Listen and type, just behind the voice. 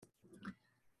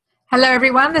Hello,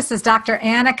 everyone. This is Dr.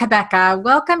 Anna Kabeka.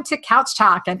 Welcome to Couch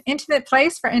Talk, an intimate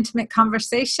place for intimate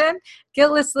conversation,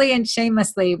 guiltlessly and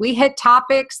shamelessly. We hit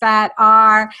topics that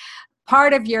are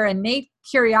part of your innate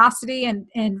curiosity and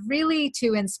really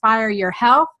to inspire your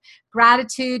health,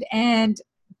 gratitude, and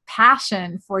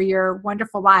passion for your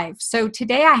wonderful life. So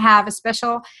today I have a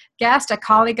special guest, a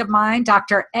colleague of mine,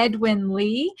 Dr. Edwin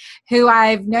Lee, who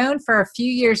I've known for a few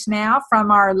years now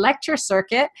from our lecture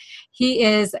circuit. He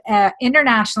is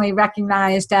internationally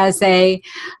recognized as a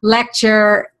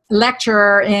lecturer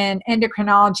in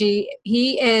endocrinology.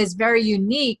 He is very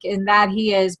unique in that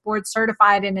he is board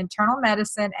certified in internal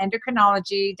medicine,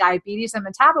 endocrinology, diabetes, and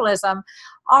metabolism.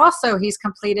 Also, he's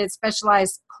completed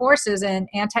specialized courses in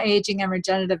anti-aging and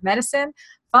regenerative medicine,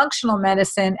 functional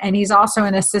medicine, and he's also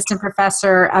an assistant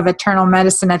professor of internal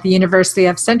medicine at the University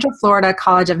of Central Florida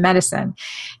College of Medicine.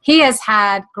 He has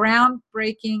had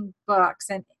groundbreaking books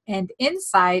and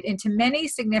insight into many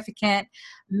significant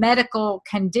medical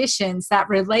conditions that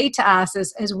relate to us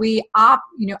as we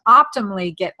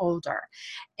optimally get older.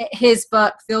 His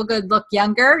book, Feel Good, Look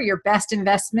Younger, Your Best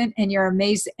Investment in Your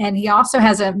Amazing, and he also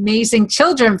has an amazing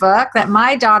children book that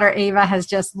my daughter Ava has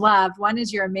just loved. One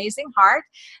is Your Amazing Heart,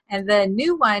 and the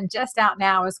new one just out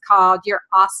now is called Your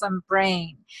Awesome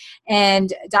Brain.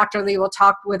 And Dr. Lee will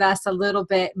talk with us a little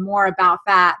bit more about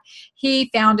that.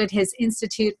 He founded his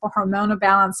Institute for Hormonal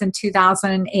Balance in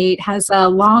 2008, has a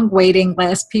long waiting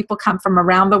list. People come from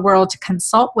around the world to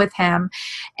consult with him,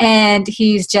 and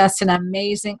he's just an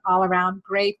amazing all-around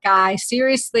great guy.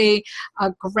 Seriously,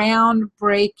 a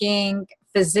groundbreaking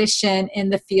physician in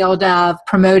the field of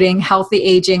promoting healthy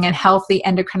aging and healthy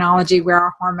endocrinology where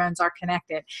our hormones are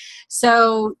connected.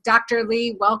 So, Dr.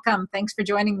 Lee, welcome. Thanks for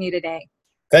joining me today.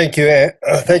 Thank you,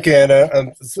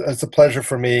 Anna. It's a pleasure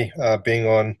for me being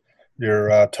on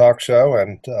your talk show.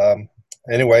 And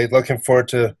anyway, looking forward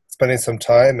to spending some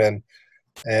time and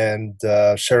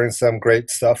sharing some great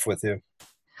stuff with you.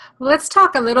 Let's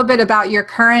talk a little bit about your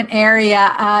current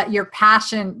area, your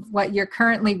passion, what you're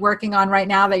currently working on right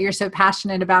now that you're so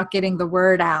passionate about getting the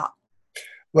word out.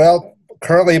 Well,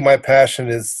 currently my passion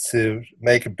is to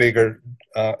make a bigger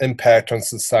impact on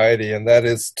society, and that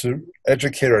is to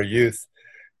educate our youth.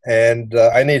 And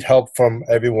I need help from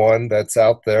everyone that's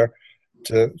out there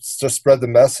to spread the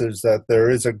message that there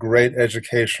is a great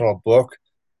educational book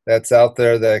that's out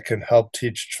there that can help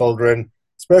teach children,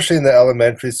 especially in the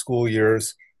elementary school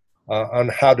years, on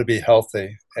how to be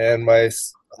healthy. And my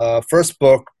first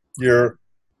book, Your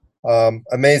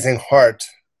Amazing Heart,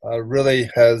 really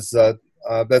has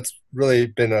that's really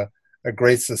been a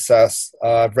great success.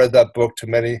 I've read that book to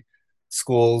many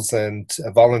schools and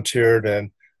volunteered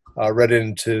and read it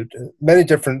into many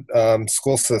different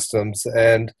school systems,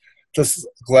 and just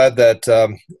glad that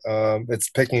it's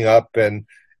picking up. And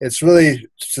it's really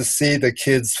to see the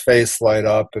kids' face light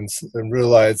up and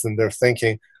realize, and they're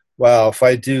thinking, wow, if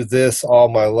I do this all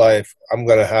my life, I'm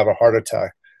going to have a heart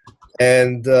attack.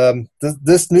 And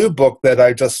this new book that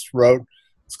I just wrote,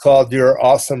 it's called Your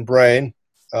Awesome Brain,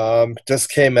 just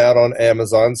came out on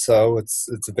Amazon, so it's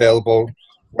available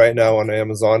right now on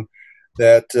Amazon.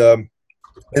 That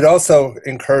it also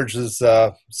encourages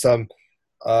some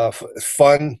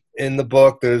fun in the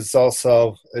book. There's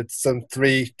also some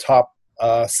 3 top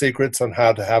secrets on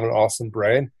how to have an awesome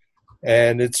brain.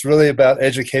 And it's really about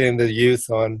educating the youth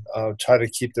on trying to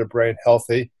keep their brain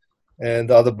healthy. And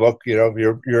the other book,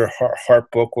 your heart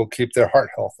book, will keep their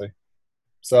heart healthy.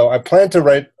 So I plan to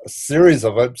write a series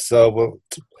of it. So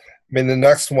the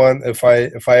next one, if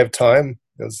I have time,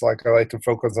 is like I like to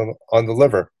focus on the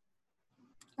liver.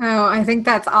 Oh, I think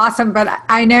that's awesome. But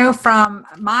I know from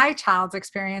my child's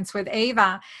experience with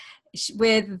Ava,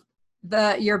 with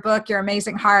your book, Your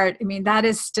Amazing Heart, that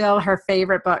is still her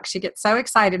favorite book. She gets so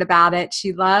excited about it.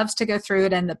 She loves to go through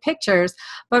it and the pictures.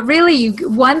 But really,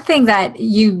 one thing that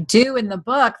you do in the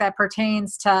book that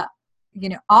pertains to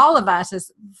all of us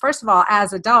is, first of all,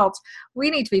 as adults, we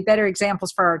need to be better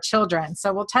examples for our children.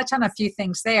 So we'll touch on a few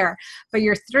things there. But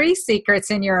your 3 secrets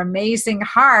in Your Amazing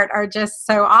Heart are just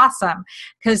so awesome.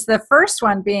 Because the first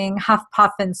one being huff,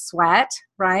 puff, and sweat,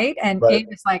 right? And Right.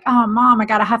 Ava's like, oh, Mom, I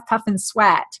got to huff, puff, and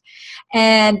sweat.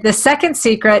 And the second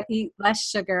secret, eat less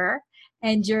sugar.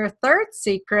 And your third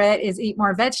secret is eat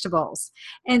more vegetables.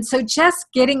 And so just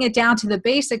getting it down to the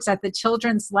basics at the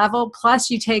children's level,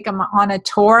 plus you take them on a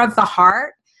tour of the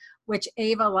heart, which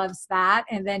Ava loves that.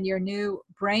 And then your new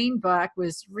brain book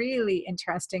was really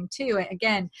interesting too. And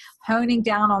again, honing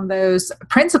down on those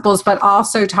principles, but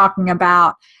also talking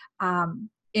about,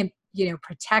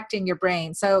 protecting your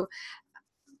brain. So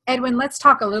Edwin, let's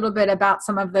talk a little bit about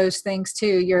some of those things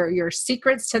too, your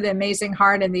secrets to the amazing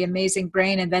heart and the amazing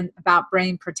brain, and then about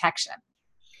brain protection.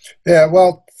 Yeah,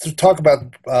 well, to talk about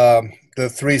the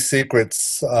three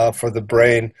secrets for the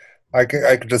brain, I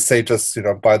could just say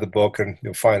buy the book and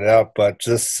you'll find it out. But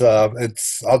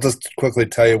I'll just quickly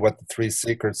tell you what the three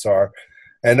secrets are.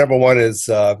 And number one is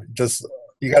just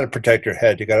you got to protect your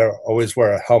head. You got to always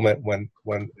wear a helmet when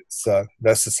it's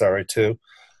necessary to.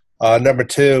 Number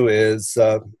two is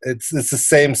it's the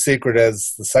same secret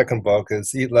as the second book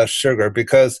is eat less sugar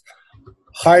because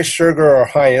high sugar or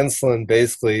high insulin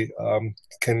basically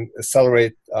can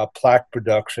accelerate plaque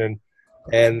production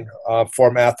and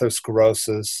form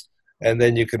atherosclerosis, and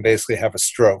then you can basically have a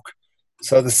stroke.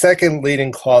 So the second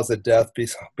leading cause of death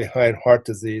behind heart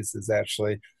disease is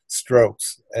actually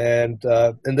strokes. And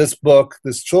in this book,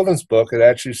 this children's book, it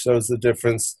actually shows the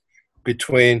difference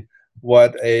between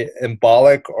what a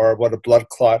embolic or what a blood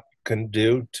clot can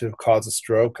do to cause a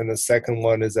stroke, and the second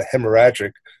one is a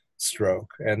hemorrhagic stroke,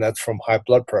 and that's from high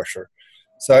blood pressure.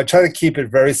 So I try to keep it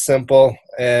very simple,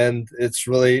 and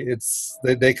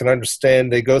they can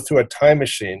understand. They go through a time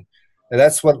machine, and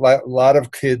that's what a lot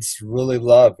of kids really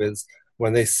love is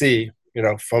when they see,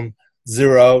 from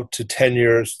 0 to 10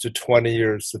 years to 20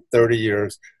 years to 30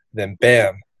 years, then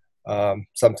bam,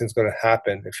 something's going to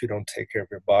happen if you don't take care of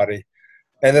your body.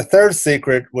 And the third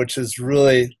secret, which is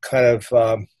really kind of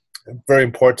very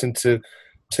important to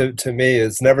me,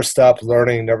 is never stop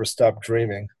learning, never stop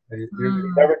dreaming.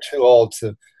 You're never too old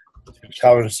to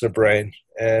challenge the brain.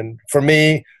 And for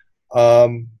me,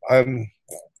 I've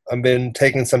been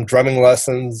taking some drumming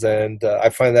lessons, and I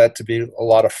find that to be a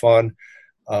lot of fun.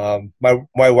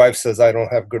 My wife says I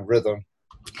don't have good rhythm.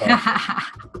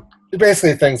 She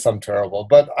basically thinks I'm terrible,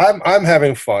 but I'm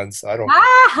having fun, so I don't.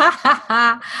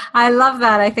 I love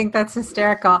that. I think that's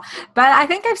hysterical. But I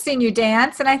think I've seen you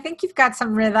dance, and I think you've got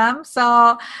some rhythm.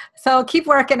 So keep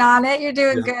working on it. You're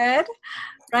doing good,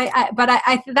 right? But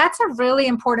that's a really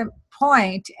important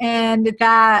point, and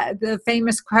that the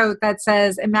famous quote that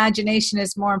says, "Imagination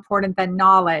is more important than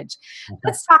knowledge."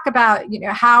 Let's talk about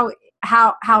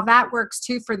how that works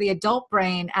too for the adult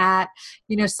brain at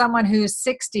someone who's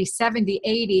 60, 70,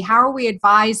 80. How are we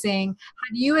advising,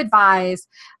 how do you advise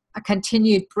a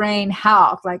continued brain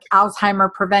health, like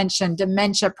Alzheimer prevention,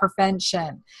 dementia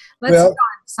prevention? Let's Well, hit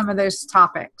on some of those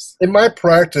topics. in my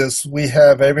practice, we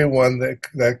have everyone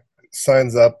that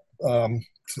signs up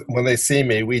when they see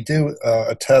me. We do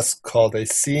a test called a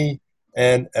CNS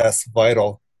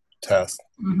Vital test,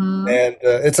 and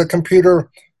it's a computer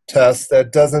test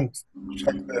that doesn't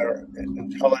check their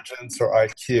intelligence or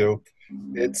IQ.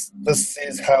 It just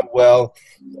sees how well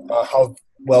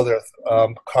their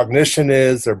cognition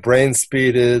is, their brain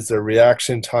speed is, their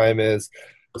reaction time is.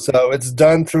 So it's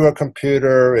done through a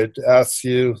computer. It asks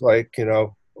you,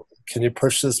 can you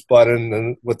push this button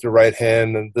and with the right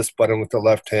hand and this button with the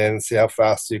left hand and see how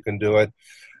fast you can do it.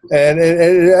 And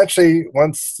it actually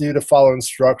wants you to follow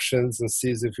instructions and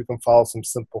sees if you can follow some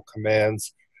simple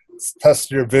commands.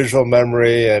 Test your visual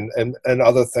memory and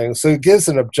other things. So it gives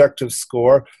an objective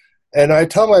score. And I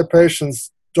tell my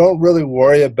patients, don't really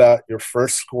worry about your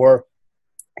first score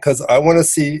because I want to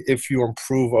see if you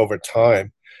improve over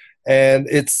time. And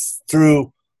it's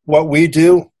through what we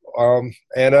do,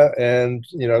 Anna, and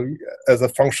as a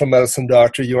functional medicine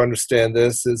doctor, you understand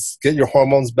this, is get your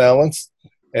hormones balanced.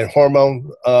 And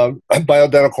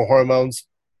bioidentical hormones,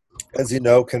 as you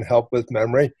know, can help with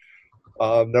memory.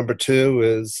 Number two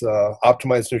is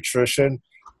optimize nutrition.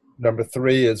 Number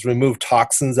three is remove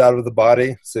toxins out of the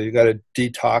body. So you got to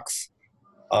detox.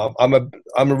 I'm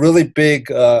a really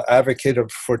big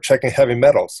advocate for checking heavy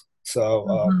metals.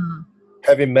 So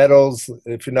heavy metals,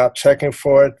 if you're not checking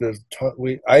for it,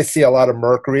 I see a lot of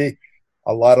mercury,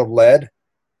 a lot of lead.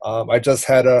 I just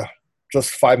had just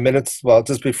 5 minutes,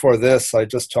 just before this, I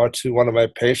just talked to one of my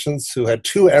patients who had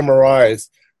 2 MRIs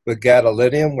with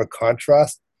gadolinium with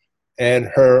contrast, and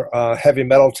her heavy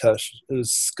metal test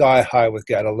is sky high with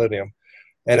gadolinium.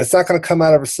 And it's not going to come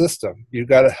out of her system. You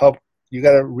got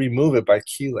to remove it by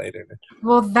chelating it.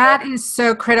 Well, that is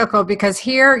so critical because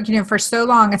here, for so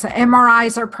long, it's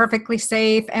MRIs are perfectly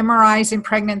safe, MRIs in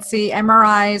pregnancy,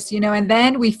 MRIs, and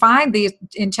then we find these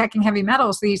in checking heavy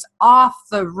metals, these off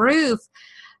the roof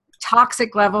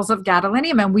toxic levels of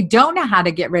gadolinium, and we don't know how to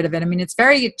get rid of it. I mean, it's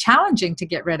very challenging to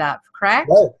get rid of, correct?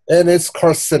 Right. And it's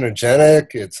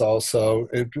carcinogenic. It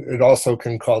also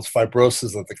can cause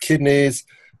fibrosis of the kidneys.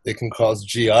 It can cause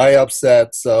GI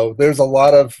upset. So there's a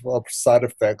lot of side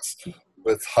effects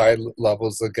with high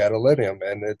levels of gadolinium,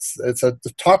 and it's a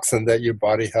toxin that your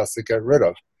body has to get rid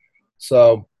of.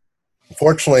 So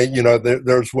fortunately,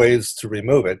 there's ways to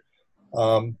remove it.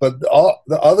 But all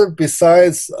the other,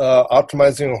 besides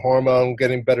optimizing a hormone,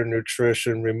 getting better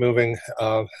nutrition, removing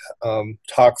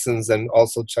toxins, and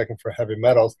also checking for heavy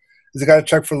metals, is you got to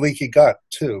check for leaky gut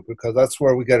too, because that's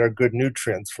where we get our good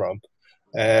nutrients from.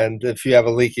 And if you have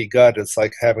a leaky gut, it's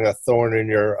like having a thorn in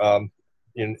your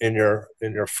in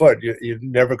your foot. You're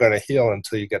never going to heal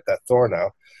until you get that thorn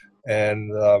out.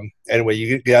 And anyway,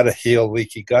 you got to heal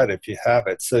leaky gut if you have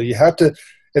it. So you have to.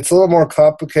 It's a little more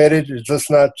complicated. It's just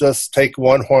not just take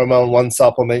one hormone, one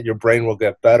supplement, your brain will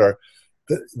get better.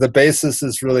 The basis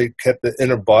is really get the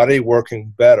inner body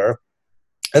working better.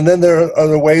 And then there are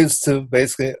other ways to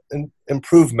basically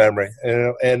improve memory.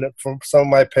 And from some of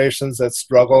my patients that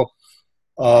struggle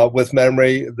with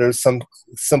memory, there's some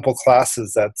simple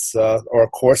classes or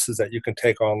courses that you can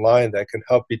take online that can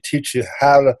help you teach you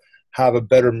how to have a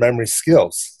better memory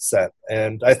skills set.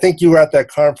 And I think you were at that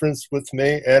conference with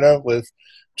me, Anna, with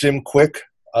Jim Quick.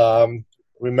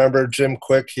 Remember Jim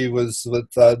Quick? He was with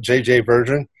JJ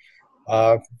Virgin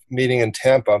meeting in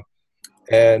Tampa.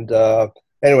 And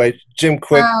anyway, Jim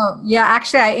Quick. Oh, yeah.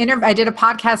 Actually, I did a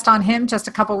podcast on him just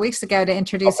a couple of weeks ago to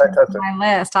introduce him to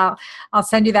my list. I'll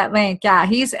send you that link. Yeah,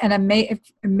 he's an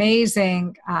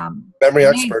amazing memory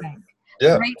expert.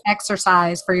 Yeah. Great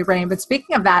exercise for your brain. But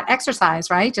speaking of that,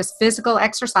 exercise, right? Just physical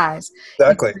exercise.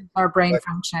 Exactly. Our brain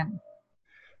function.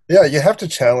 Yeah, you have to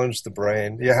challenge the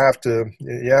brain. You have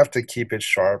to keep it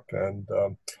sharp, and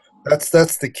that's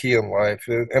the key in life.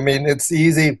 I mean, it's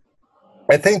easy.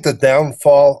 I think the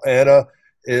downfall, Anna,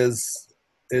 is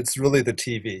it's really the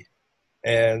TV.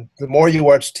 And the more you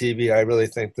watch TV, I really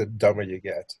think the dumber you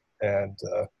get. And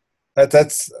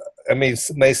that's, I mean,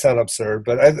 it may sound absurd,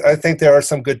 but I think there are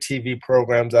some good TV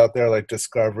programs out there like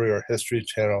Discovery or History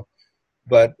Channel.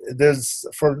 But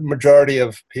for the majority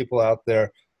of people out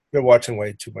there, they're watching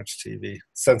way too much TV,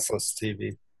 senseless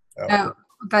TV. Oh,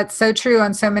 that's so true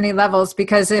on so many levels,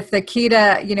 because if the key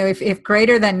to, if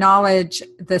greater than knowledge,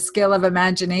 the skill of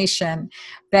imagination,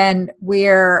 then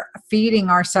we're feeding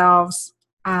ourselves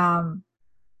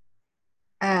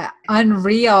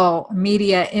unreal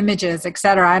media images,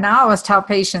 etc. And I always tell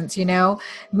patients,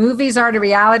 movies are to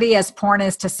reality as porn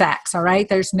is to sex. All right.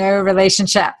 There's no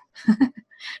relationship,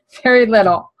 very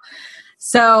little.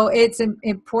 So it's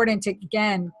important to,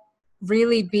 again,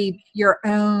 really be your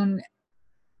own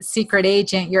secret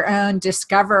agent, your own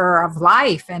discoverer of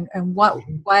life, and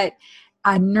what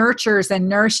nurtures and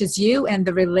nourishes you, and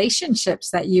the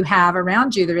relationships that you have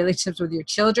around you, the relationships with your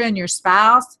children, your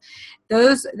spouse.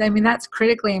 That's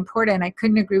critically important. I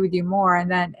couldn't agree with you more. And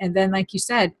then, like you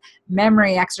said,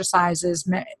 memory exercises,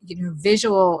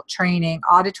 visual training,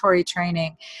 auditory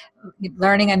training,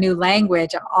 learning a new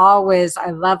language.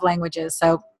 I love languages.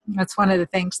 So that's one of the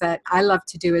things that I love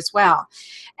to do as well.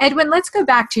 Edwin, let's go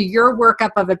back to your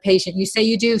workup of a patient. You say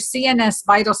you do CNS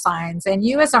vital signs, and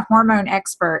you as a hormone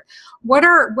expert, what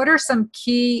are some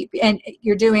key, and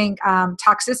you're doing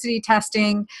toxicity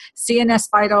testing, CNS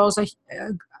vitals,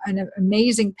 an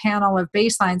amazing panel of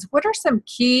baselines. What are some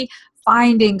key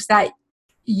findings that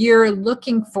you're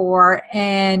looking for,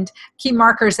 and key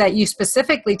markers that you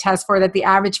specifically test for that the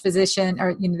average physician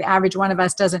or the average one of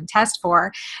us doesn't test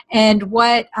for, and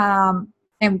what's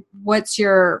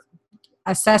your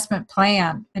assessment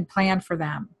plan for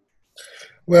them?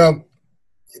 Well,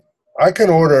 I can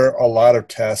order a lot of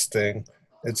testing.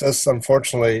 It's just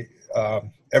unfortunately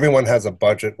everyone has a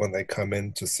budget when they come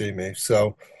in to see me,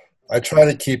 so I try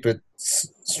to keep it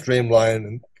streamlined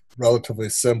and relatively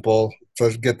simple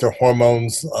to get their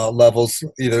hormones levels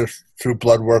either through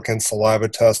blood work and saliva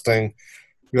testing.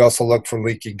 We also look for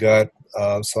leaky gut.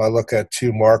 So I look at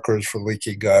two markers for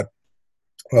leaky gut.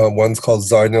 One's called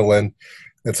zonulin.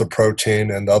 It's a protein,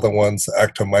 and the other one's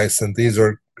actomycin. These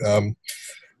are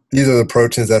the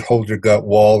proteins that hold your gut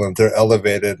wall, and if they're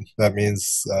elevated, that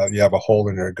means you have a hole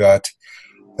in your gut.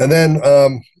 And then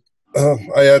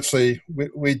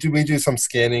we do some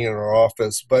scanning in our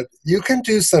office, but you can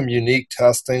do some unique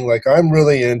testing. Like I'm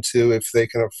really into, if they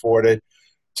can afford it,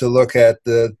 to look at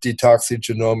the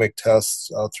detoxigenomic tests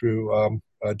through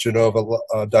Genova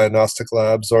diagnostic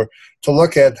labs, or to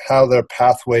look at how their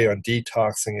pathway on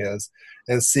detoxing is,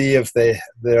 and see if they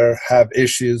have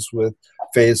issues with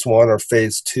phase 1 or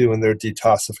phase 2 in their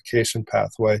detoxification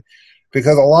pathway.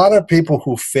 Because a lot of people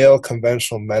who fail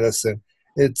conventional medicine,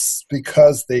 it's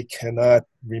because they cannot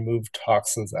remove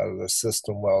toxins out of their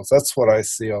system well. So that's what I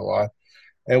see a lot.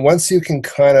 And once you can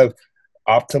kind of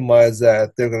optimize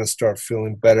that, they're going to start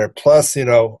feeling better. Plus,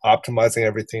 optimizing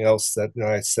everything else that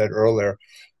I said earlier.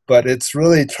 But it's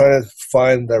really trying to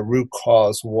find the root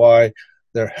cause why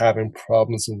they're having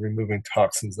problems in removing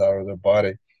toxins out of their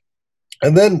body.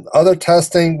 And then other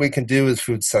testing we can do is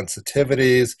food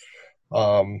sensitivities.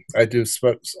 I do.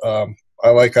 I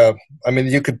like a. I mean,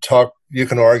 you can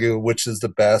argue which is the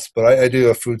best, but I do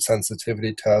a food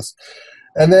sensitivity test,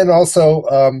 and then also,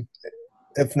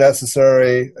 if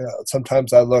necessary,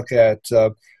 sometimes I look at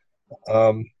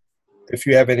um, if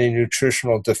you have any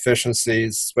nutritional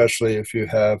deficiencies, especially if you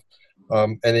have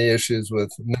any issues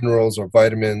with minerals or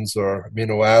vitamins or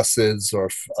amino acids or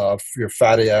your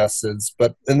fatty acids.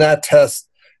 But in that test,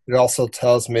 it also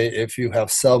tells me if you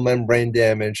have cell membrane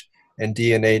damage and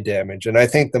DNA damage. And I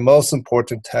think the most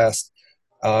important test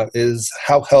is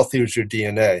how healthy is your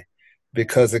DNA,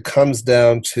 because it comes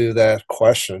down to that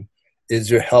question: is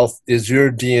your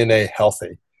DNA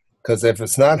healthy? Because if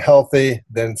it's not healthy,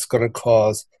 then it's going to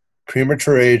cause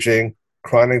premature aging,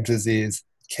 chronic disease,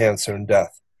 cancer, and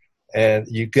death. And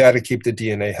you got to keep the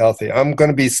DNA healthy. I'm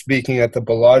going to be speaking at the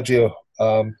Bellagio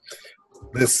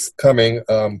this coming,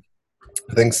 I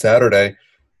think, Saturday,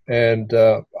 and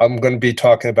I'm going to be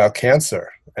talking about cancer.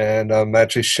 And I'm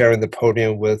actually sharing the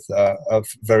podium with a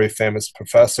very famous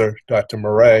professor, Dr.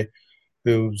 Murray,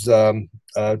 who's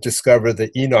discovered the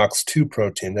ENOX2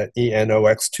 protein, that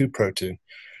ENOX2 protein.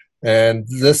 And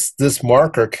this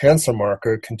marker, cancer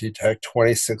marker, can detect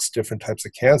 26 different types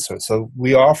of cancer. So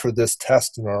we offer this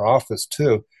test in our office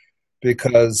too,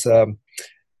 because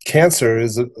cancer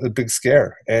is a big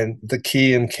scare. And the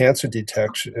key in cancer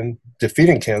detection and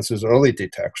defeating cancer is early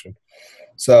detection.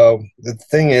 So the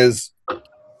thing is,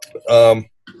 I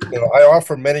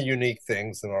offer many unique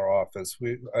things in our office.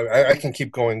 I can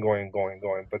keep going.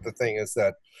 But the thing is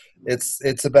that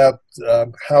it's about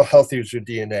how healthy is your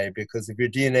DNA, because if your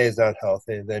DNA is not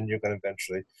healthy, then you're going to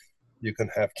eventually, you can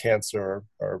have cancer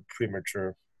or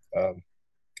premature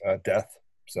death.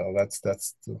 So that's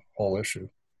the whole issue.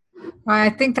 Well, I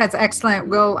think that's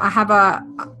excellent. I have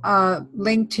a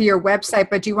link to your website,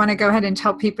 but do you want to go ahead and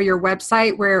tell people your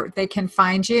website where they can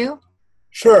find you?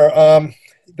 Sure.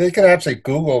 They can actually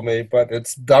Google me, but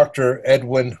it's Dr.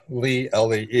 Edwin Lee,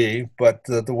 Lee. But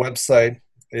the website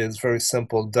is very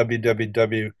simple: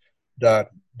 www.dredwin,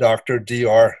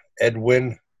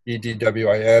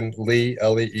 EDWIN, Lee,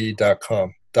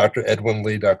 LEE.com.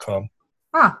 DrEdwinLee.com.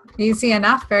 Oh, easy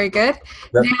enough. Very good.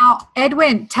 Yep. Now,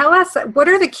 Edwin, tell us, what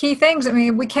are the key things? I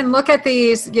mean, we can look at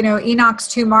these,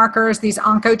 ENOX2 markers, these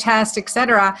onco tests, et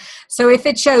cetera. So if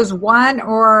it shows 1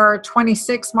 or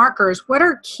 26 markers, what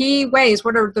are key ways?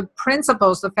 What are the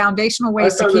principles, the foundational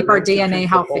ways to keep our DNA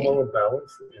healthy? Hormonal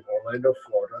Balance in Orlando,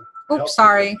 Florida. Oops,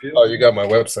 sorry. Oh, you got my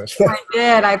website. I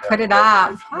did. I put it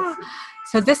up.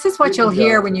 So this is what you'll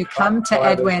hear when you come to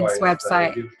Edwin's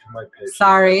website.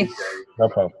 Sorry. No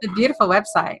problem. It's a beautiful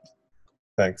website.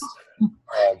 Thanks.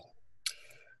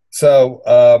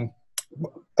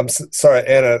 I'm sorry,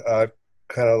 Anna,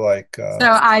 kind of like... So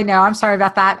I know, I'm sorry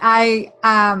about that. I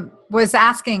was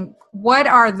asking, what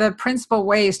are the principal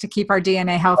ways to keep our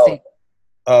DNA healthy?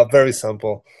 Very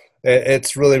simple.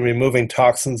 It's really removing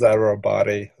toxins out of our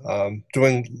body.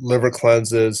 Doing liver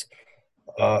cleanses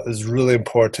is really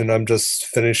important. I'm just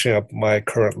finishing up my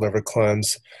current liver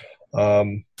cleanse.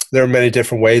 There are many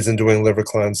different ways in doing liver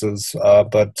cleanses,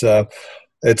 but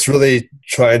it's really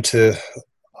trying to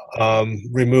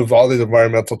remove all these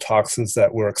environmental toxins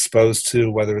that we're exposed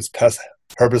to, whether it's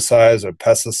herbicides or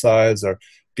pesticides or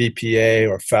BPA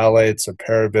or phthalates or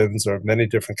parabens or many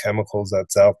different chemicals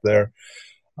that's out there.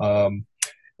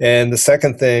 And the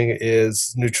second thing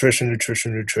is nutrition.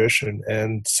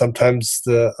 And sometimes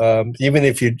even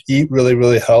if you eat really,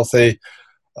 really healthy,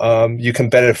 you can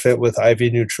benefit with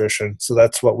IV nutrition. So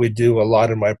that's what we do a lot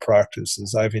in my practice,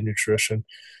 is IV nutrition.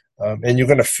 And you're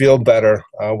going to feel better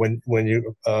when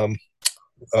you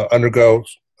undergo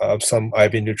some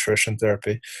IV nutrition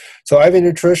therapy. So IV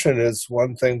nutrition is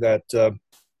one thing that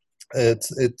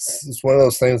it's one of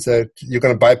those things that you're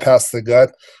going to bypass the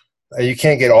gut. You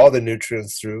can't get all the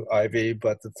nutrients through IV,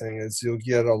 but the thing is you'll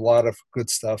get a lot of good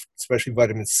stuff, especially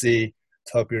vitamin C,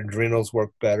 to help your adrenals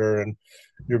work better, and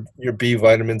your B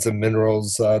vitamins and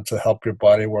minerals to help your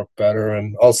body work better.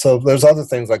 And also there's other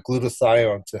things like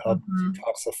glutathione to help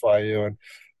detoxify you. And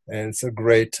it's a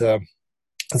great,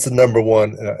 it's the number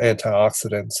one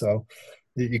antioxidant. So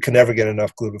you can never get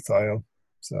enough glutathione.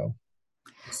 So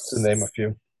just to name a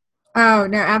few. Oh,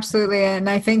 no, absolutely. And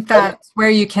I think that's where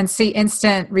you can see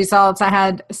instant results.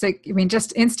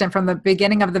 Just instant from the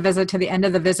beginning of the visit to the end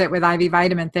of the visit with IV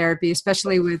vitamin therapy,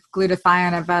 especially with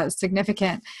glutathione. Of a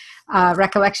significant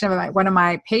recollection of one of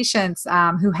my patients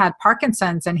who had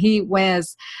Parkinson's, and he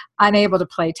was unable to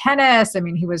play tennis. I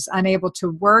mean, he was unable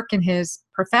to work in his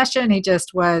profession. He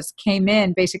just came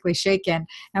in basically shaken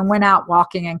and went out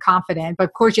walking and confident. But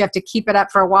of course, you have to keep it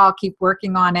up for a while, keep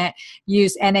working on it,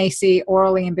 use NAC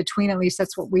orally in between, at least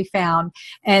that's what we found.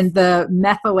 And the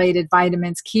methylated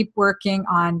vitamins, keep working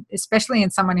on, especially in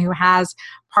someone who has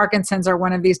Parkinson's or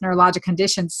one of these neurologic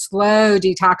conditions, slow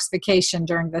detoxification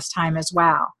during this time as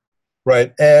well.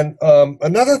 Right. And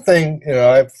another thing,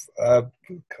 I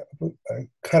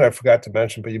kind of forgot to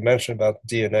mention, but you mentioned about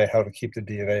DNA, how to keep the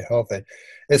DNA healthy,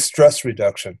 is stress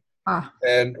reduction. Ah.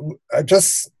 And I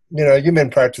just, you've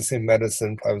been practicing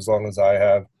medicine probably as long as I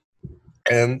have.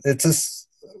 And it's just,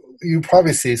 you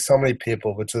probably see so many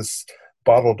people with just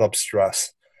bottled up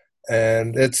stress.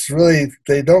 And it's really,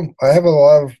 I have a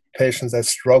lot of patients that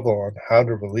struggle on how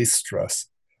to release stress.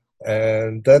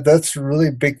 And that's a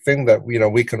really big thing that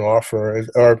we can offer,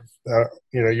 or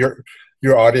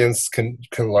your audience can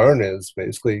learn, is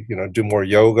basically do more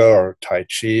yoga or tai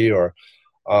chi, or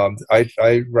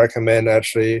I recommend,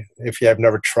 actually, if you have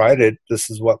never tried it, this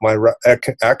is what my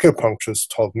acupuncturist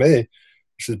told me.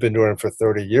 She's been doing it for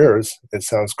 30 years. It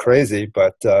sounds crazy,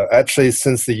 but actually,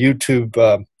 since the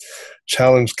YouTube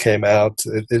challenge came out,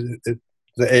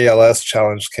 the ALS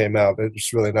challenge came out.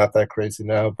 It's really not that crazy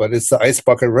now, but it's the ice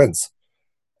bucket rinse.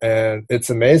 And it's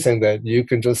amazing that you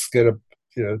can just get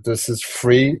this is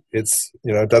free. It's,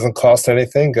 it doesn't cost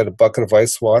anything. Get a bucket of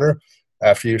ice water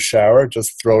after you shower,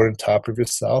 just throw it on top of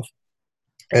yourself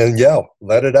and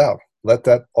let it out. Let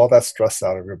all that stress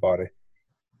out of your body.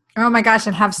 Oh my gosh,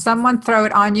 and have someone throw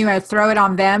it on you or throw it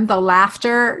on them. The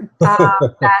laughter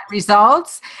that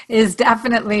results is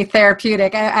definitely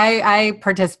therapeutic. I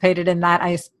participated in that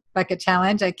ice bucket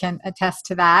challenge. I can attest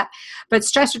to that. But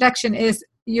stress reduction is,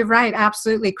 you're right,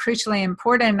 absolutely crucially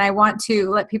important. And I want to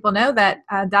let people know that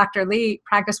Dr. Lee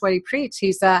practiced what he preached.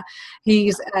 He's a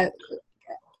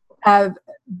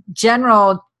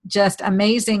general, just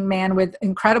amazing man with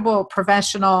incredible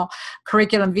professional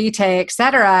curriculum vitae, et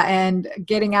cetera, and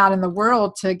getting out in the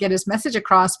world to get his message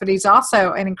across. But he's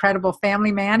also an incredible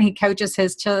family man. He coaches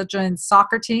his children's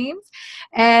soccer teams,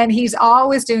 and he's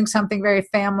always doing something very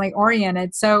family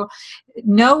oriented. So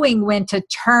knowing when to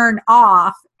turn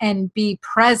off and be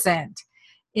present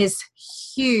is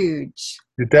huge.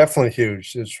 You're definitely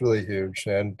huge. It's really huge.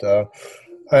 And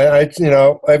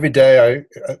every day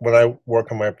when I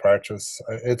work in my practice,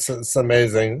 it's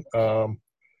amazing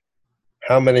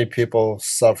how many people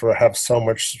have so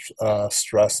much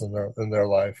stress in their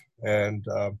life, and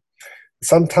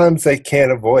sometimes they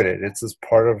can't avoid it. It's just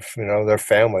part of their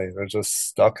family. They're just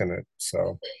stuck in it.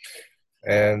 So,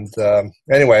 and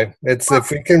anyway,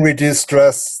 if we can reduce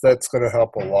stress, that's going to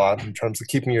help a lot in terms of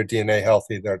keeping your DNA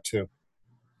healthy there too.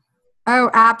 Oh,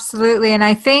 absolutely. And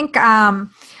I think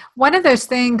one of those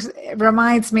things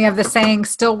reminds me of the saying,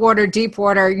 still water, deep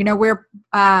water. We're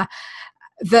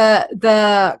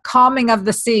the calming of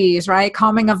the seas, right?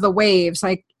 Calming of the waves.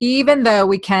 Like, even though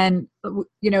we can,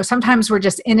 sometimes we're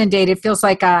just inundated. It feels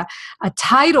like a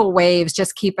tidal waves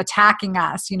just keep attacking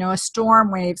us, a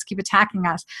storm waves keep attacking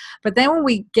us. But then when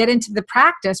we get into the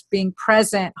practice, being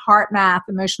present, heart math,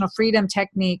 emotional freedom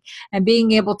technique, and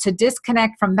being able to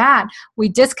disconnect from that, we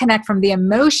disconnect from the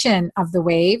emotion of the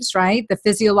waves, right? The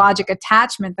physiologic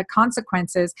attachment, the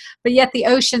consequences, but yet the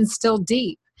ocean's still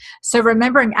deep. So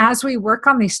remembering, as we work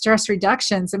on these stress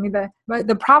reductions, I mean,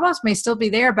 the problems may still be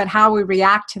there, but how we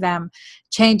react to them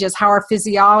changes. How our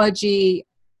physiology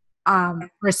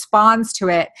responds to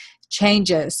it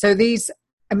changes. So these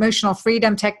emotional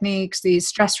freedom techniques, these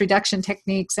stress reduction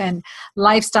techniques, and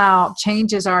lifestyle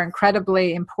changes are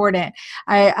incredibly important.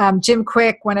 Jim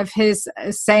Quick, one of his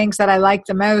sayings that I like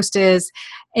the most is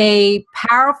a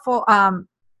powerful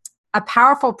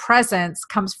presence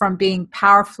comes from being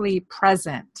powerfully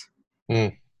present.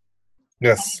 Mm.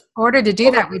 Yes. In order to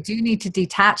do that, we do need to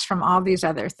detach from all these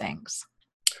other things.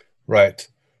 Right.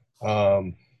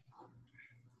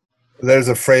 There's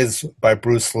a phrase by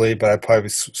Bruce Lee, but I probably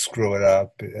screw it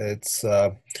up. It's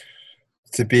to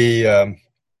be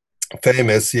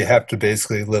famous, you have to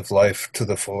basically live life to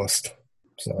the fullest.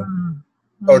 So,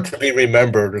 or to be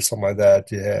remembered or something like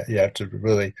that. You have to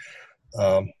really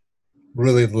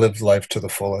really live life to the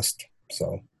fullest.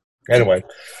 So anyway,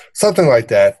 something like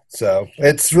that. So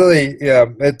it's really,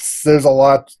 there's a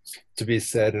lot to be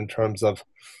said in terms of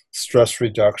stress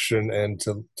reduction, and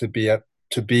to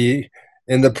be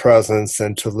in the presence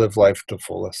and to live life to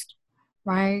fullest.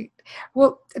 Right.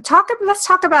 Well, let's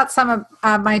talk about some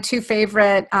of my two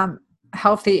favorite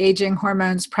healthy aging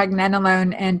hormones,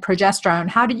 pregnenolone and progesterone.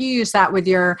 How do you use that with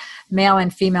your male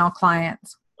and female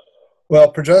clients?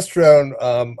 Well, progesterone,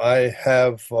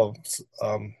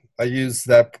 I I use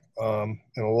that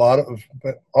in a lot of,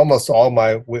 almost all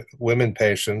my women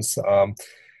patients.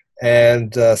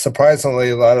 And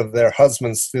surprisingly, a lot of their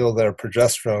husbands steal their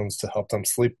progesterones to help them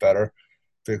sleep better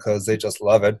because they just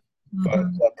love it. But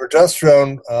Mm-hmm.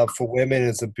 progesterone for women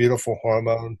is a beautiful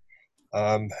hormone,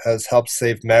 has helped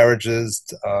save marriages,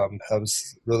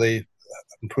 has really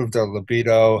improved their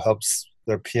libido, helps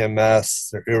their PMS,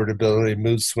 their irritability,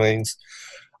 mood swings.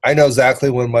 I know exactly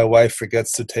when my wife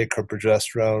forgets to take her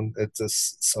progesterone. It's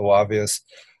just so obvious.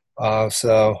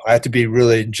 So I have to be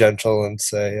really gentle and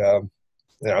say,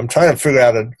 I'm trying to figure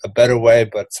out a better way,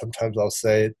 but sometimes I'll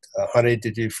say, honey,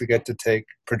 did you forget to take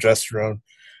progesterone?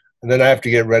 And then I have to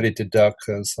get ready to duck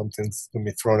because something's going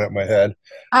to be thrown at my head.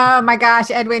 Oh my gosh,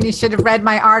 Edwin, you should have read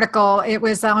my article. It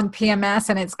was on PMS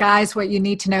and it's guys, what you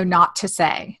need to know not to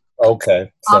say.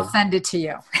 Okay, I'll so send it to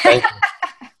you. thank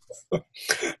you.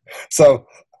 So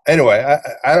anyway,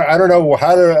 I don't know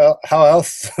how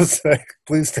else to say,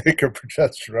 please take your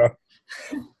progesterone.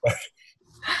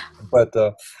 But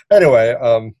anyway,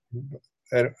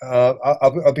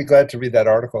 I'll be glad to read that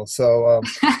article. So,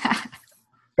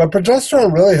 but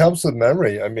progesterone really helps with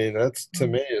memory. I mean, that's, to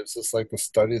me, it's just like the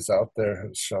studies out there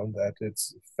have shown that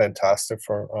it's fantastic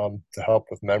for to help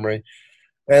with memory.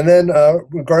 And then,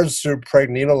 regards to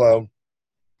pregnenolone,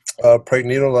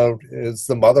 pregnenolone is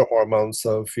the mother hormone.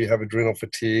 So if you have adrenal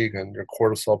fatigue and your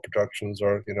cortisol productions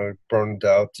are, burned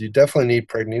out, you definitely need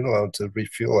pregnenolone to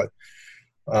refuel it.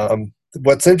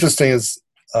 What's interesting is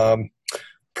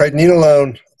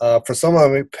pregnenolone, for some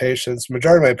of my patients,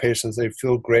 majority of my patients, they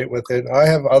feel great with it. I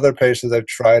have other patients I've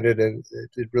tried it and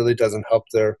it really doesn't help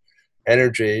their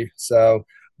energy. So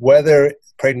whether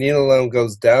pregnenolone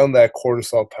goes down that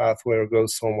cortisol pathway or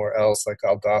goes somewhere else like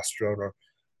aldosterone or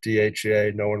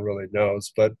DHEA, no one really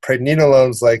knows. But pregnenolone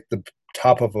is like the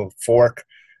top of a fork,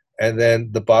 and then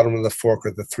the bottom of the fork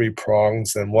are the three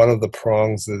prongs, and one of the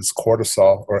prongs is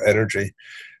cortisol or energy.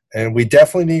 And we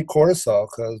definitely need cortisol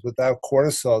because without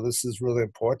cortisol, this is really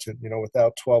important.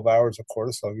 Without 12 hours of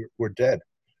cortisol, we're dead.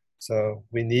 So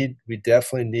we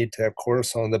definitely need to have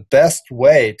cortisol. And the best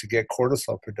way to get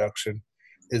cortisol production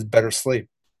is better sleep.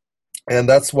 And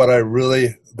that's what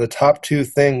the top two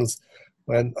things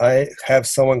when I have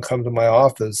someone come to my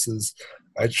office is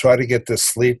I try to get their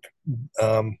sleep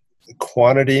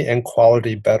quantity and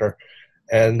quality better.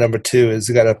 And number two is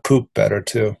you got to poop better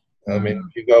too. I mean,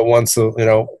 if you go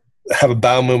have a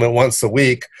bowel movement once a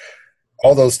week,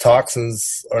 all those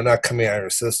toxins are not coming out of your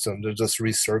system. They're just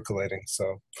recirculating.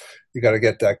 So you got to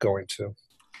get that going too.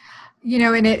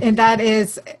 And that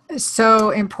is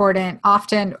so important.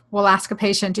 Often we'll ask a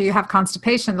patient, do you have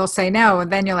constipation? They'll say no.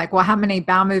 And then you're like, well, how many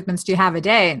bowel movements do you have a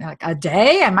day? And they're like, a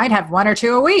day? I might have one or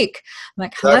two a week. I'm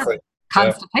like, hello, Exactly.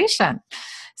 constipation. Yeah.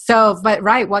 So, but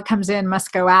right, what comes in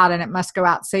must go out and it must go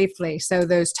out safely. So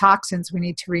those toxins, we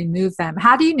need to remove them.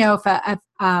 How do you know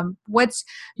what's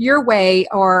your way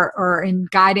or in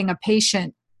guiding a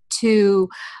patient so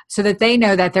that they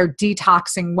know that they're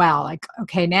detoxing well? Like,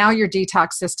 okay, now your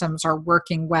detox systems are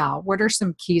working well. What are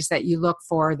some keys that you look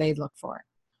for, they look for?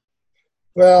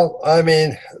 Well, I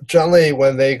mean, generally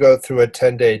when they go through a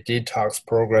 10-day detox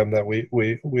program that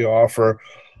we offer,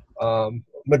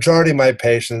 majority of my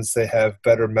patients, they have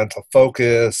better mental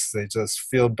focus. They just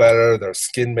feel better. Their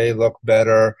skin may look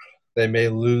better. They may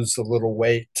lose a little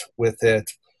weight with it.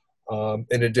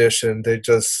 In addition, they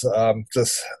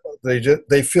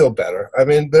they feel better. I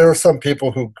mean, there are some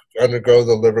people who undergo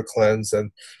the liver cleanse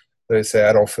and they say,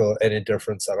 I don't feel any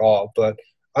difference at all. But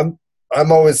I'm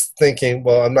always thinking,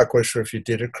 well, I'm not quite sure if you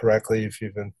did it correctly, if you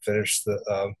even finished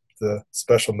the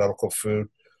special medical food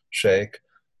shake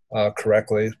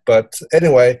correctly. But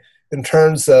anyway, in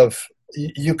terms of,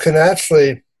 you can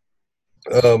actually,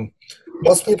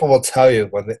 most people will tell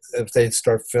you if they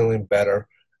start feeling better,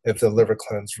 if the liver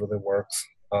cleanse really works.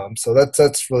 So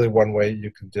that's really one way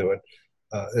you can do it.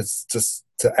 It's just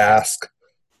to ask.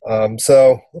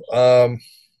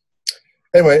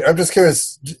 Anyway, I'm just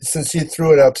curious, since you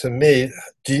threw it out to me,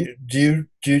 do you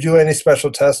do any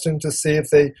special testing to see if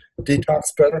they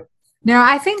detox better? No,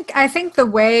 I think the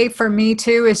way for me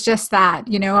too is just that,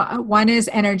 one is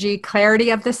energy, clarity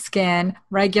of the skin,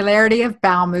 regularity of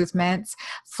bowel movements,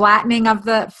 flattening of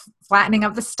the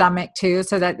stomach too,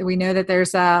 so that we know that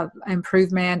there's a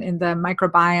improvement in the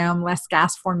microbiome, less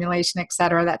gas formulation, et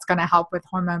cetera. That's going to help with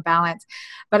hormone balance.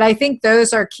 But I think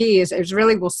those are keys. It's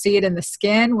really, we'll see it in the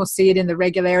skin, we'll see it in the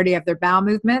regularity of their bowel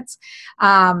movements,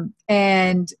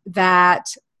 and that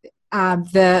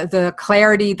the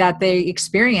clarity that they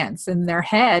experience in their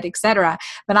head, etc.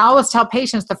 But I always tell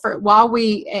patients while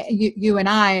you and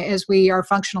I, as we are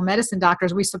functional medicine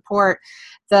doctors, we support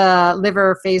the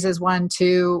liver phases 1,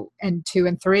 2, and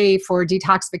 3 for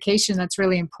detoxification. That's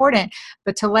really important.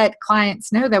 But to let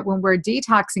clients know that when we're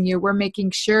detoxing you, we're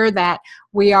making sure that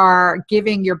we are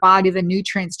giving your body the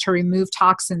nutrients to remove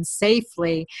toxins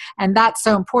safely. And that's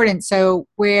so important. So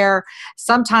where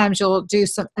sometimes you'll do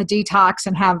a detox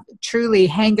and have truly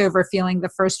hangover feeling the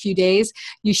first few days,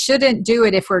 you shouldn't do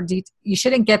it you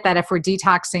shouldn't get that if we're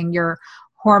detoxing your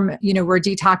hormone, we're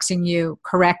detoxing you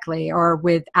correctly, or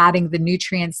with adding the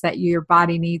nutrients that your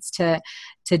body needs to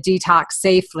detox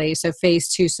safely. So phase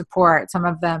 2 support, some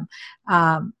of them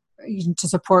to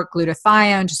support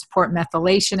glutathione, to support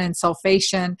methylation and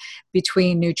sulfation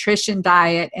between nutrition,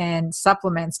 diet, and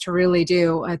supplements to really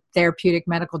do a therapeutic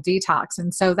medical detox.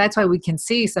 And so that's why we can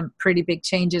see some pretty big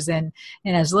changes in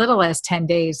as little as 10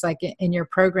 days, like in your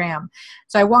program.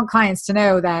 So I want clients to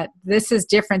know that this is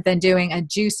different than doing a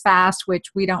juice fast,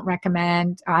 which we don't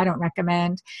recommend, I don't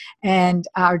recommend, and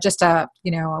or just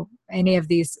any of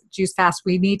these juice fasts.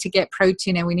 We need to get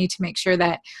protein, and we need to make sure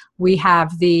that we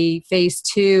have the phase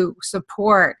 2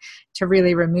 support to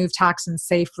really remove toxins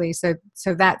safely. So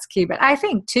that's key. But I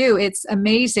think too, it's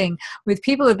amazing with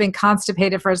people who've been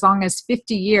constipated for as long as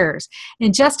 50 years.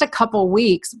 In just a couple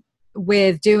weeks,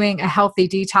 with doing a healthy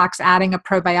detox, adding a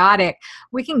probiotic,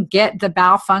 we can get the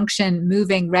bowel function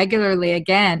moving regularly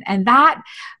again. And that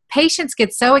patients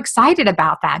get so excited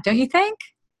about that, don't you think?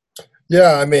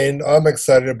 Yeah, I mean, I'm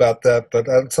excited about that, but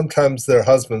sometimes their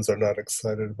husbands are not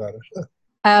excited about it.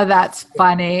 Oh, that's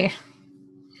funny.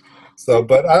 So,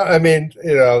 but I mean,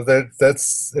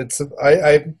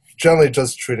 I generally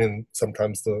just treating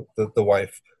sometimes the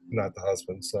wife, not the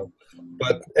husband. So,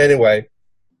 but anyway,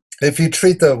 if you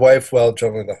treat the wife well,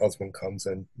 generally the husband comes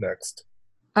in next.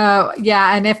 Oh,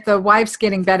 yeah. And if the wife's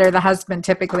getting better, the husband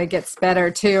typically gets better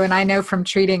too. And I know from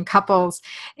treating couples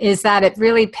is that it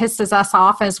really pisses us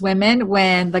off as women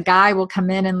when the guy will come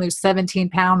in and lose 17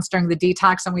 pounds during the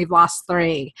detox and we've lost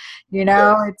 3.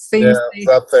 It seems it's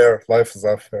up there. Life is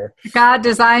up there. God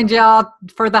designed y'all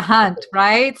for the hunt,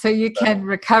 right? So you can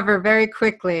recover very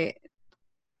quickly.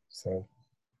 So,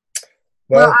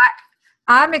 well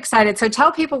I'm excited. So tell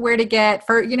people where to get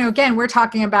again, we're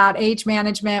talking about age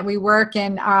management. We work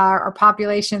in our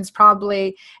populations,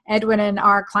 probably Edwin and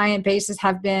our client bases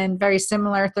have been very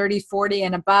similar, 30, 40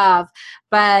 and above.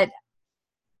 But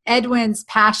Edwin's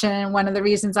passion, and one of the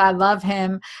reasons I love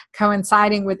him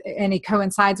he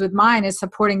coincides with mine, is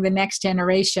supporting the next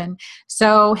generation.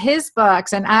 So his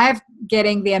books, and I'm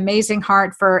getting The Amazing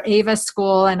Heart for Ava's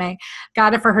school, and I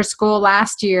got it for her school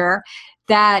last year.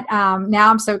 That now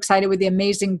I'm so excited with The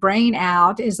Amazing Brain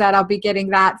out, is that I'll be getting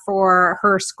that for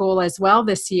her school as well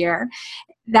this year.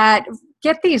 That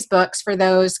get these books for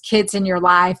those kids in your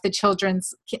life,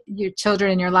 your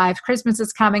children in your life. Christmas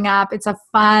is coming up. It's a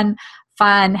fun,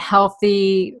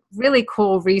 healthy, really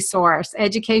cool resource,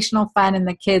 educational, fun, and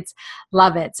the kids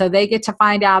love it. So they get to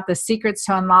find out the secrets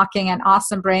to unlocking an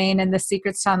awesome brain and the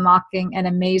secrets to unlocking an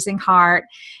amazing heart.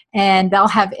 And they'll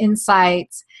have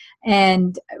insights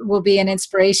and will be an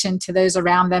inspiration to those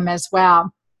around them as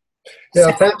well.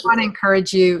 Yeah, so I want to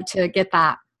encourage you to get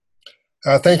that.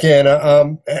 Thank you,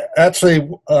 Anna. Actually,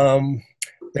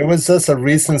 there was just a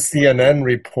recent CNN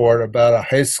report about a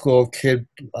high school kid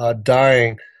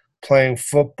dying playing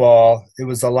football. It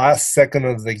was the last second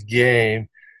of the game,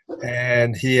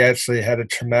 and he actually had a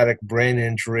traumatic brain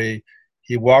injury.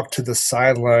 He walked to the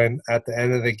sideline at the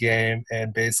end of the game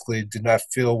and basically did not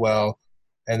feel well,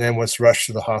 and then was rushed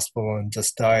to the hospital and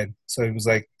just died. So he was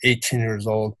like 18 years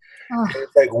old. Oh.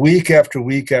 It's like week after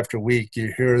week after week,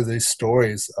 you hear these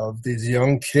stories of these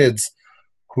young kids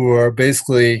who are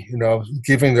basically,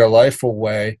 giving their life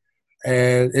away.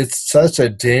 And it's such a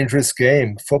dangerous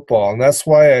game, football. And that's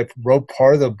why I wrote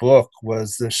part of the book,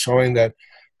 was showing that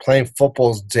playing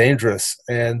football is dangerous,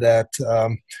 and that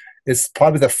it's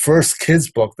probably the first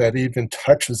kids book that even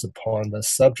touches upon the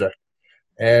subject.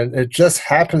 And it just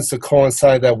happens to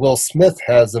coincide that Will Smith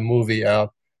has a movie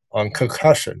out on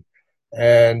concussion.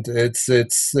 And it's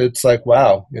like,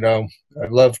 wow, I'd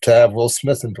love to have Will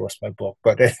Smith endorse my book.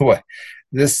 But anyway,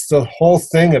 the whole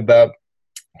thing about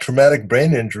traumatic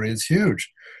brain injury is huge.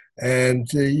 And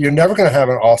you're never going to have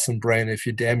an awesome brain if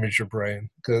you damage your brain,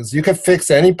 because you can fix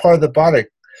any part of the body,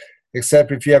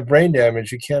 except if you have brain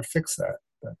damage, you can't fix that.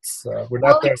 That's we're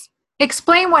not there.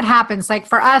 Explain what happens. Like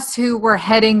for us who were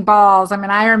heading balls, I mean,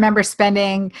 I remember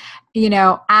spending,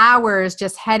 hours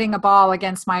just heading a ball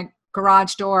against my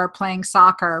garage door playing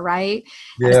soccer, right?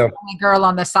 I was Yeah. the only girl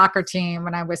on the soccer team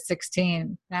when I was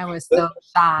 16. I was so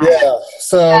shy. Yeah,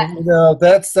 so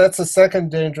that's a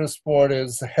second dangerous sport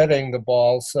is heading the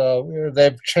ball. So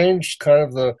they've changed kind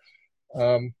of the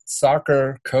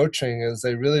soccer coaching is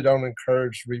they really don't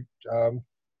encourage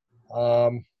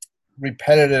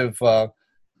repetitive,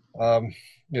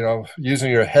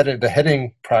 using the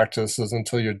heading practices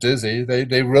until you're dizzy.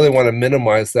 They really want to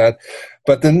minimize that.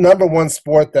 But the number one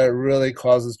sport that really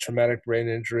causes traumatic brain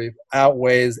injury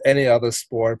outweighs any other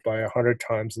sport by 100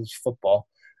 times is football.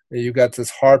 You got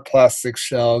this hard plastic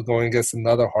shell going against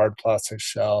another hard plastic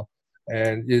shell,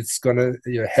 and it's gonna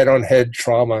head-on-head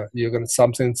trauma.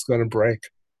 Something's gonna break,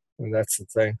 and that's the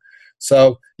thing.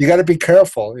 So you got to be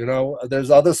careful.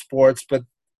 There's other sports, but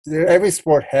every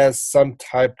sport has some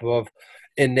type of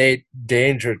innate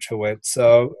danger to it.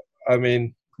 So I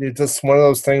mean, it's just one of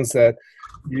those things that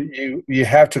you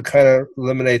have to kind of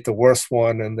eliminate the worst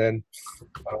one, and then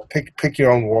pick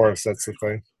your own wars. That's the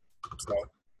thing. So.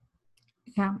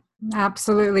 Yeah,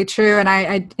 absolutely true. And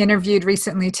I interviewed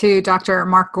recently too, Dr.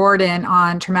 Mark Gordon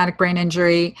on traumatic brain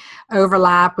injury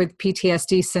overlap with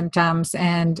PTSD symptoms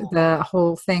and the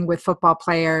whole thing with football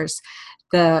players,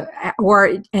 or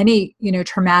any,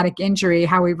 traumatic injury,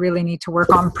 how we really need to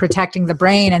work on protecting the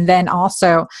brain. And then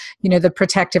also, the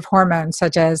protective hormones,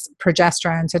 such as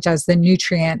progesterone, such as the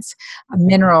nutrients,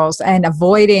 minerals, and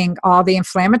avoiding all the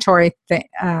inflammatory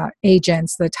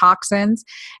agents, the toxins,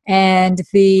 and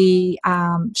the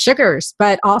sugars.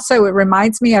 But also, it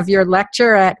reminds me of your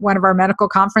lecture at one of our medical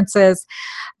conferences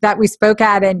that we spoke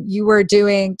at, and you were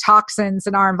doing toxins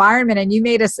in our environment, and you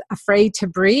made us afraid to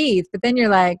breathe. But then you're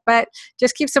like, but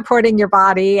just keep supporting your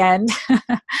body and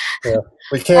yeah,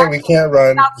 we can't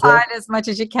run outside as much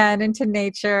as you can into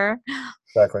nature.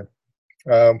 Exactly.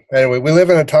 Anyway, we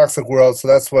live in a toxic world, so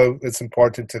that's why it's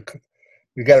important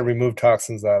we got to remove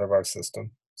toxins out of our system.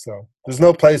 So there's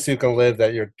no place you can live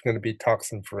that you're going to be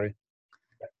toxin free.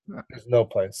 There's no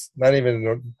place, not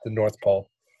even the North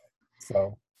Pole.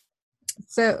 So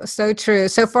true.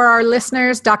 So for our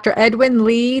listeners,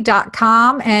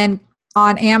 dredwinlee.com, and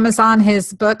on Amazon,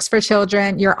 his books for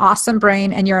children, Your Awesome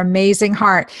Brain and Your Amazing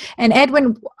Heart. And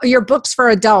Edwin, your books for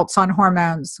adults on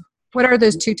hormones. What are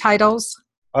those two titles?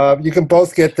 You can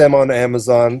both get them on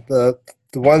Amazon. The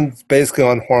one's basically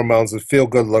on hormones is Feel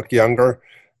Good, Look Younger.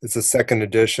 It's a second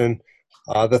edition.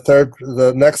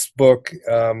 The next book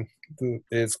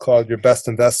is called Your Best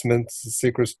Investments: The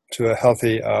Secrets to a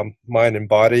Healthy Mind and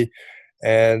Body.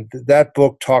 And that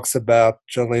book talks about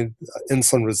generally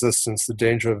insulin resistance, the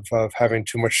danger of having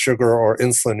too much sugar or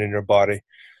insulin in your body.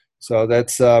 So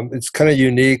that's it's kind of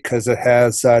unique because it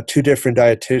has two different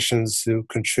dietitians who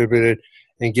contributed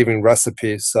in giving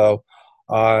recipes. So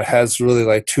it has really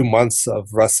like 2 months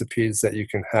of recipes that you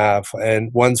can have.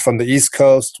 And one's from the East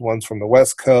Coast, one's from the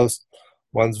West Coast,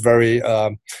 one's very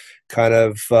kind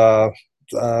of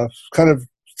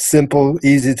simple,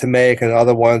 easy to make, and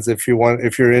other ones, if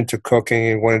you're into cooking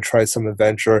and want to try some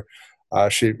adventure,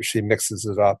 she mixes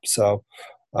it up. So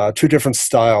two different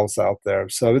styles out there.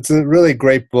 So it's a really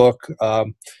great book.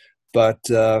 But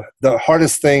the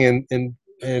hardest thing in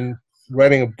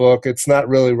writing a book, it's not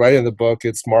really writing the book,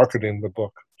 it's marketing the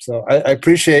book. So I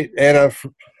appreciate Anna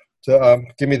to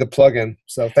give me the plug-in.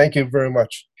 So thank you very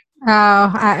much.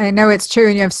 Oh, I know it's true.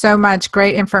 And you have so much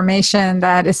great information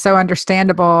that is so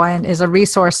understandable and is a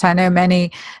resource to, I know,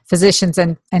 many physicians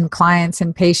and clients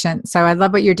and patients. So I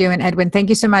love what you're doing, Edwin. Thank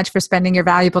you so much for spending your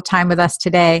valuable time with us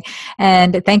today.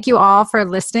 And thank you all for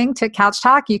listening to Couch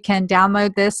Talk. You can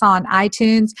download this on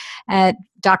iTunes at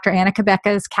Dr. Anna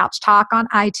Cabeca's Couch Talk on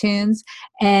iTunes.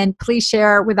 And please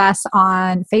share with us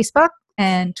on Facebook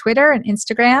and Twitter and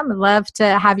Instagram. I'd love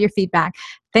to have your feedback.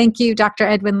 Thank you, Dr.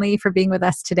 Edwin Lee, for being with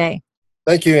us today.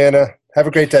 Thank you, Anna. Have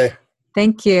a great day.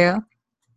 Thank you.